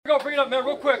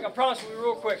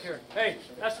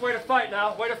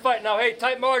now. Way to fight now. Hey,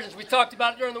 tight margins. We talked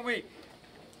about it during the week.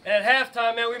 And at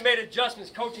halftime, man, we made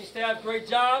adjustments. Coaching staff, great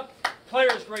job.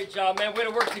 Players, great job, man. Way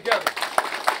to work together.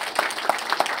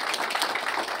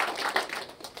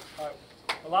 All right.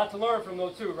 A lot to learn from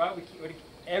those two, right?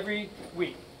 Every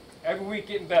week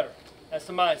getting better. That's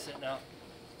the mindset now.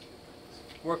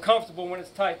 We're comfortable when it's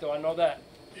tight, though. I know that.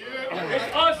 Yeah.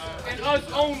 It's us and us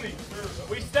only.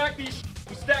 We stack these.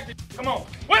 We stack the. Come on.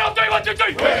 1, 2, 3, 1, 2,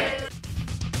 3. Wait.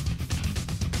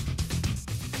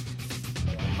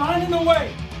 Finding a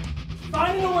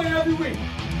way every week.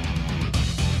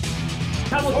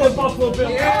 How about the Buffalo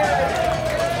Bills? Yeah.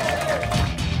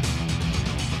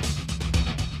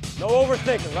 No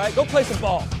overthinking, right? Go play some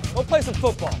ball. Go play some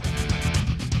football.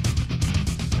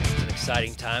 It's an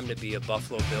exciting time to be a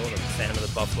Buffalo Bill and a fan of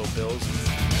the Buffalo Bills.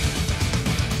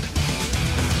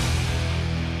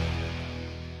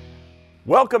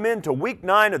 Welcome into Week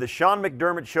 9 of the Sean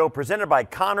McDermott Show, presented by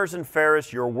Connors &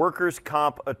 Ferris, your workers'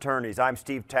 comp attorneys. I'm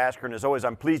Steve Tasker, and as always,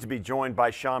 I'm pleased to be joined by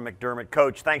Sean McDermott.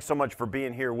 Coach, thanks so much for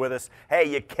being here with us. Hey,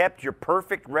 you kept your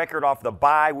perfect record off the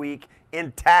bye week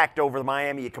intact over the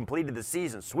Miami. You completed the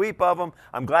season sweep of them.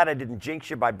 I'm glad I didn't jinx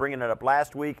you by bringing it up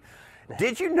last week.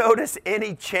 Did you notice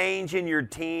any change in your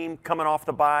team coming off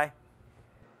the bye?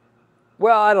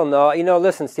 Well, I don't know. You know,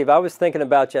 listen, Steve, I was thinking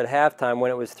about you at halftime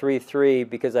when it was 3-3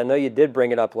 because I know you did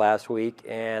bring it up last week.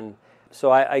 And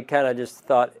so I kind of just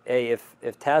thought, hey,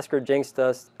 if Tasker jinxed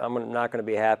us, I'm not going to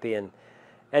be happy. And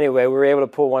anyway, we were able to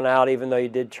pull one out even though you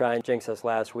did try and jinx us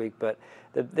last week. But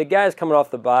the guys coming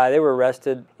off the bye, they were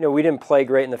rested. You know, we didn't play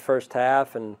great in the first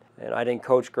half, and I didn't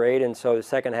coach great. And so the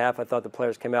second half, I thought the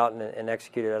players came out and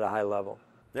executed at a high level.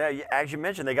 Yeah, as you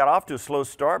mentioned, they got off to a slow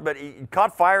start, but he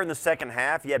caught fire in the second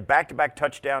half. He had back-to-back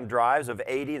touchdown drives of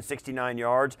 80 and 69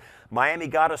 yards. Miami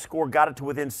got a score, got it to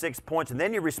within 6 points, and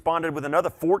then you responded with another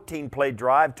 14-play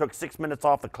drive, took 6 minutes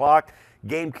off the clock,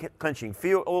 game-clinching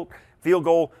field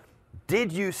goal.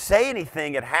 Did you say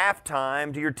anything at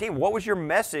halftime to your team? What was your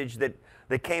message that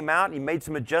came out and you made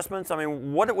some adjustments? I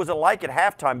mean, what was it like at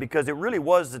halftime? Because it really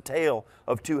was the tale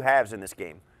of two halves in this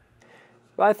game.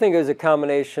 Well, I think it was a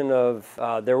combination of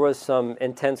there was some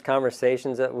intense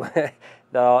conversations that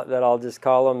I'll just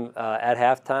call them at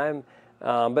halftime,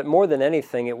 but more than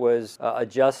anything, it was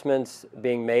adjustments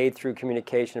being made through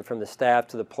communication from the staff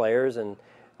to the players, and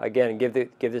again, give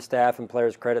the staff and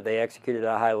players credit. They executed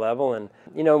at a high level, and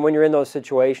you know, when you're in those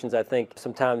situations, I think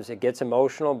sometimes it gets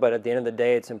emotional, but at the end of the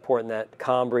day, it's important that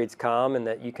calm breeds calm, and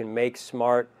that you can make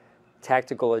smart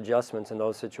tactical adjustments in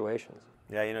those situations.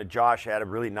 Yeah, you know, Josh had a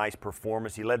really nice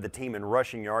performance. He led the team in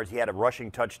rushing yards. He had a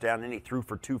rushing touchdown, and he threw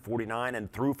for 249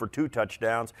 and threw for 2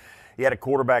 touchdowns. He had a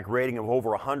quarterback rating of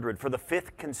over 100 for the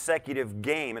 5th consecutive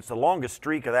game. It's the longest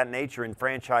streak of that nature in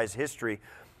franchise history.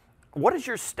 What is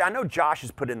your I know Josh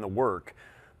has put in the work,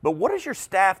 but what has your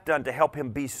staff done to help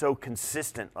him be so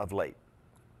consistent of late?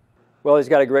 Well, he's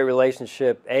got a great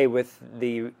relationship, A, with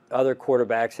the other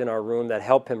quarterbacks in our room that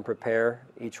help him prepare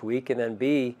each week, and then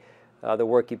B, the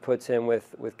work he puts in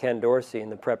with Ken Dorsey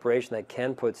and the preparation that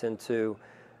Ken puts into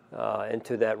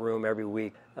that room every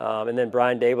week. And then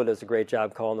Brian Dable does a great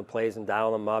job calling the plays and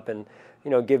dialing them up. And,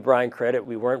 you know, give Brian credit.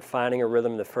 We weren't finding a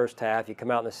rhythm in the first half. You come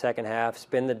out in the second half,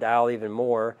 spin the dial even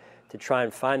more to try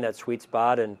and find that sweet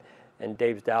spot. And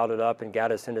Dave's dialed it up and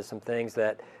got us into some things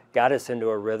that got us into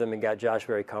a rhythm and got Josh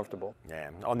very comfortable. Yeah.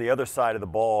 On the other side of the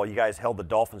ball, you guys held the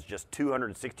Dolphins just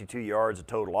 262 yards of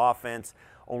total offense,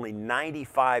 only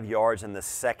 95 yards in the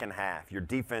second half. Your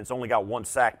defense only got 1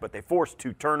 sack, but they forced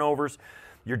 2 turnovers.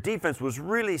 Your defense was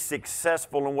really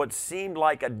successful in what seemed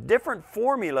like a different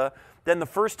formula than the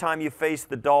first time you faced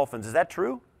the Dolphins. Is that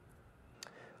true?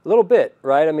 A little bit,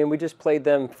 right? I mean, we just played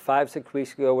them 5-6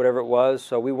 weeks ago, whatever it was.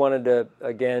 So we wanted to,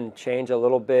 again, change a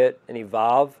little bit and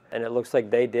evolve. And it looks like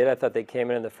they did. I thought they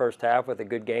came in the first half with a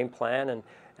good game plan. And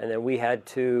then we had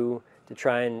to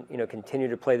try and, you know, continue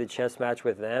to play the chess match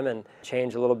with them and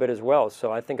change a little bit as well.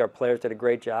 So I think our players did a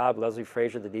great job. Leslie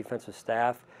Frazier, the defensive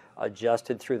staff,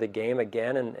 adjusted through the game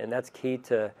again. And that's key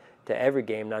to every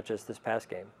game, not just this past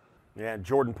game. Yeah,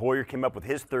 Jordan Poyer came up with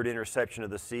his 3rd interception of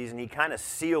the season. He kind of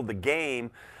sealed the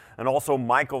game. And also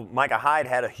Micah Hyde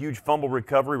had a huge fumble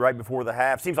recovery right before the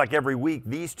half. Seems like every week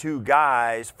these two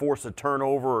guys force a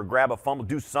turnover or grab a fumble,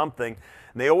 do something.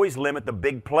 And they always limit the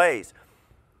big plays.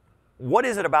 What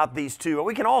is it about these two?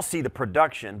 We can all see the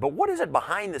production, but what is it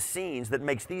behind the scenes that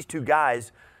makes these two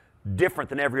guys different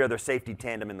than every other safety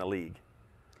tandem in the league?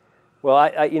 Well,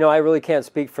 I really can't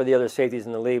speak for the other safeties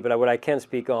in the league, but what I can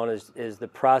speak on is the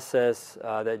process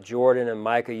that Jordan and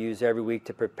Micah use every week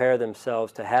to prepare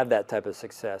themselves to have that type of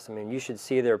success. I mean, you should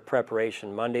see their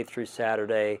preparation Monday through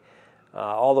Saturday,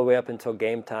 all the way up until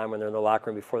game time when they're in the locker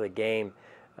room before the game.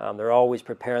 They're always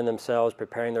preparing themselves,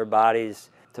 preparing their bodies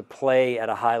to play at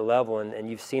a high level, and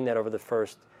you've seen that over the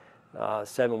first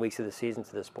 7 weeks of the season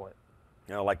to this point.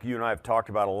 You know, like you and I have talked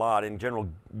about a lot, in general,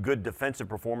 good defensive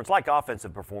performance, like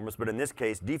offensive performance, but in this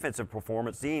case, defensive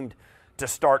performance seemed to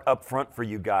start up front for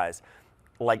you guys.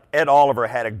 Like Ed Oliver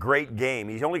had a great game.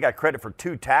 He's only got credit for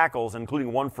 2 tackles,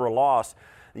 including 1 for a loss.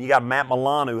 And you got Matt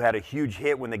Milano, who had a huge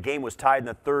hit when the game was tied in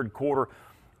the third quarter.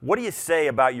 What do you say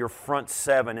about your front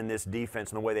 7 in this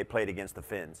defense and the way they played against the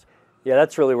Finns? Yeah,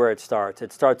 that's really where it starts.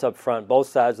 It starts up front, both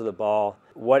sides of the ball.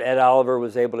 What Ed Oliver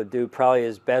was able to do, probably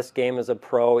his best game as a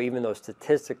pro, even though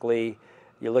statistically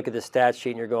you look at the stat sheet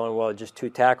and you're going, well, just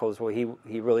 2 tackles. Well, he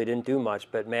really didn't do much,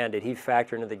 but man, did he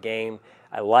factor into the game.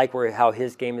 I like how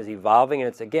his game is evolving, and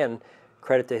it's, again,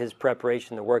 credit to his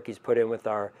preparation, the work he's put in with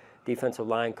our defensive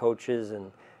line coaches,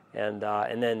 and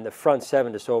then the front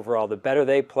 7 just overall. The better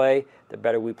they play, the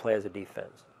better we play as a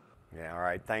defense. Yeah, all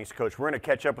right. Thanks, Coach. We're going to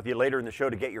catch up with you later in the show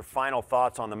to get your final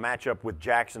thoughts on the matchup with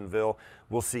Jacksonville.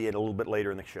 We'll see you a little bit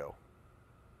later in the show.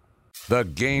 The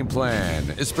Game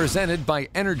Plan is presented by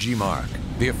Energy Mark,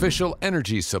 the official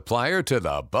energy supplier to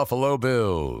the Buffalo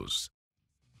Bills.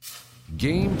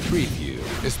 Game Preview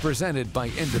is presented by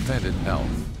Independent Health.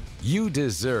 You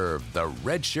deserve the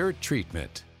red shirt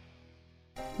treatment.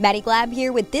 Maddie Glab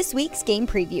here with this week's game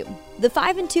preview. The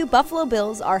 5-2 Buffalo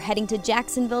Bills are heading to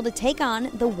Jacksonville to take on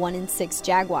the 1-6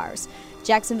 Jaguars.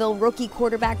 Jacksonville rookie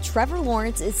quarterback Trevor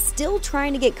Lawrence is still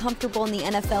trying to get comfortable in the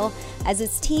NFL as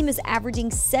his team is averaging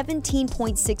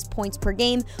 17.6 points per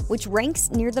game, which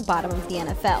ranks near the bottom of the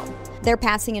NFL. Their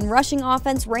passing and rushing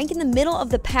offense rank in the middle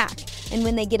of the pack, and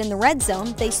when they get in the red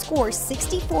zone, they score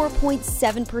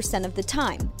 64.7% of the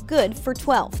time, good for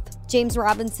 12th. James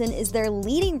Robinson is their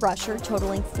leading rusher,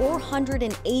 totaling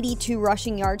 482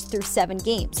 rushing yards through 7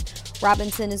 games.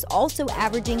 Robinson is also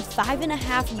averaging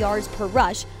 5.5 yards per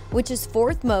rush, which is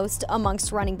 4th most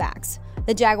amongst running backs.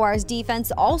 The Jaguars'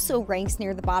 defense also ranks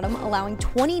near the bottom, allowing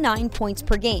 29 points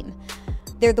per game.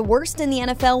 They're the worst in the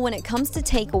NFL when it comes to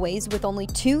takeaways, with only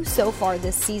 2 so far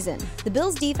this season. The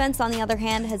Bills' defense, on the other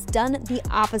hand, has done the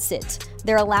opposite.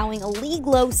 They're allowing a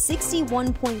league-low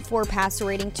 61.4 passer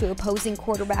rating to opposing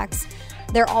quarterbacks.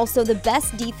 They're also the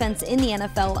best defense in the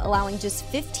NFL, allowing just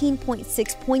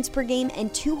 15.6 points per game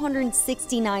and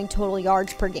 269 total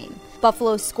yards per game.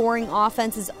 Buffalo's scoring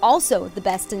offense is also the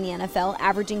best in the NFL,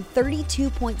 averaging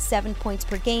 32.7 points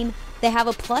per game. They have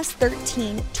a plus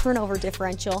 13 turnover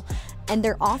differential, and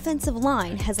their offensive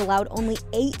line has allowed only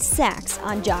 8 sacks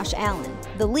on Josh Allen,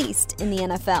 the least in the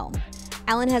NFL.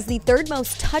 Allen has the 3rd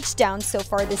most touchdowns so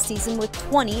far this season with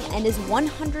 20, and his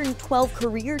 112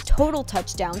 career total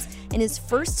touchdowns in his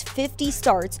first 50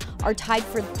 starts are tied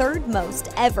for 3rd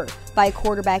most ever by a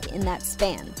quarterback in that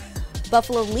span.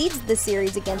 Buffalo leads the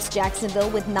series against Jacksonville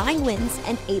with 9 wins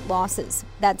and 8 losses.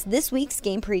 That's this week's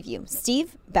game preview.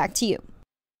 Steve, back to you.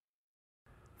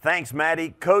 Thanks,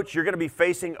 Maddie. Coach, you're going to be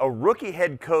facing a rookie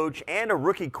head coach and a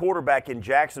rookie quarterback in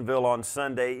Jacksonville on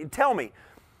Sunday. Tell me,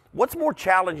 what's more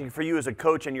challenging for you as a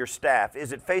coach and your staff?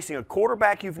 Is it facing a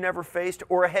quarterback you've never faced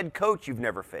or a head coach you've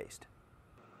never faced?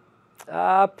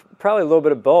 Probably a little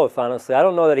bit of both, honestly. I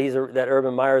don't know that that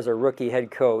Urban Meyer is a rookie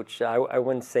head coach. I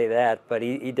wouldn't say that, but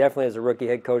he definitely is a rookie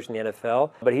head coach in the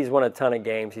NFL. But he's won a ton of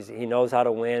games. He knows how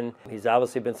to win. He's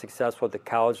obviously been successful at the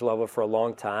college level for a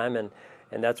long time, and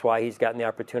that's why he's gotten the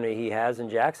opportunity he has in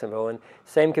Jacksonville. And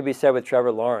same could be said with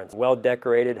Trevor Lawrence.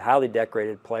 Well-decorated, highly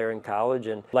decorated player in college.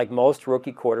 And like most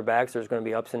rookie quarterbacks, there's going to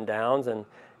be ups and downs. And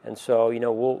so, you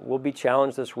know, we'll be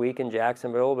challenged this week in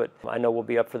Jacksonville, but I know we'll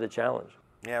be up for the challenge.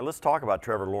 Yeah, let's talk about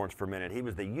Trevor Lawrence for a minute. He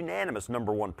was the unanimous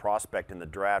 #1 prospect in the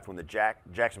draft when the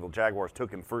Jacksonville Jaguars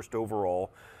took him 1st overall.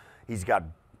 He's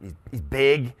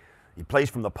big. He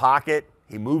plays from the pocket.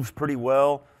 He moves pretty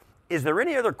well. Is there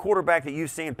any other quarterback that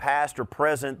you've seen past or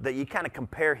present that you kind of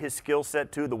compare his skill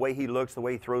set to, the way he looks, the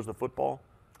way he throws the football?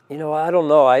 You know, I don't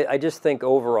know. I just think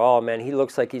overall, man, he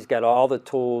looks like he's got all the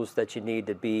tools that you need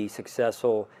to be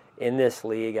successful in this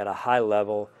league at a high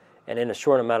level and in a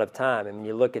short amount of time. I mean,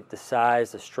 you look at the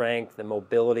size, the strength, the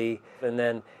mobility, and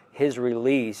then his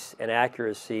release and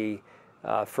accuracy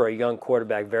for a young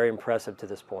quarterback, very impressive to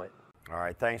this point. All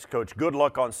right, thanks, Coach. Good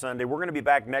luck on Sunday. We're going to be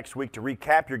back next week to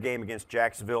recap your game against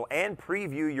Jacksonville and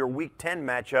preview your Week 10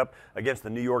 matchup against the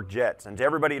New York Jets. And to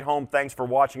everybody at home, thanks for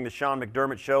watching the Sean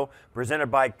McDermott Show, presented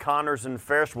by Connors and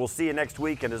Ferris. We'll see you next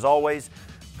week, and as always,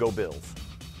 go Bills.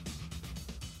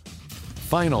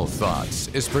 Final Thoughts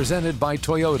is presented by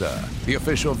Toyota, the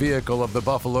official vehicle of the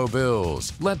Buffalo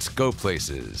Bills. Let's go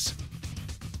places.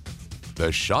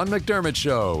 The Sean McDermott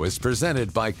Show is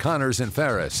presented by Connors and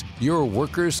Ferris, your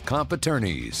workers' comp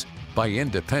attorneys. By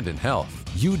Independent Health,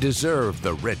 you deserve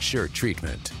the red shirt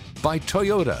treatment. By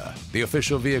Toyota, the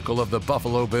official vehicle of the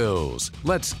Buffalo Bills.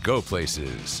 Let's go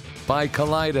places. By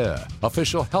Kaleida,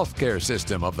 official healthcare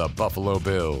system of the Buffalo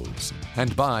Bills.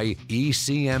 And by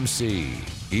ECMC.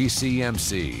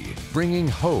 ECMC, bringing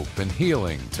hope and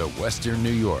healing to Western New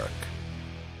York.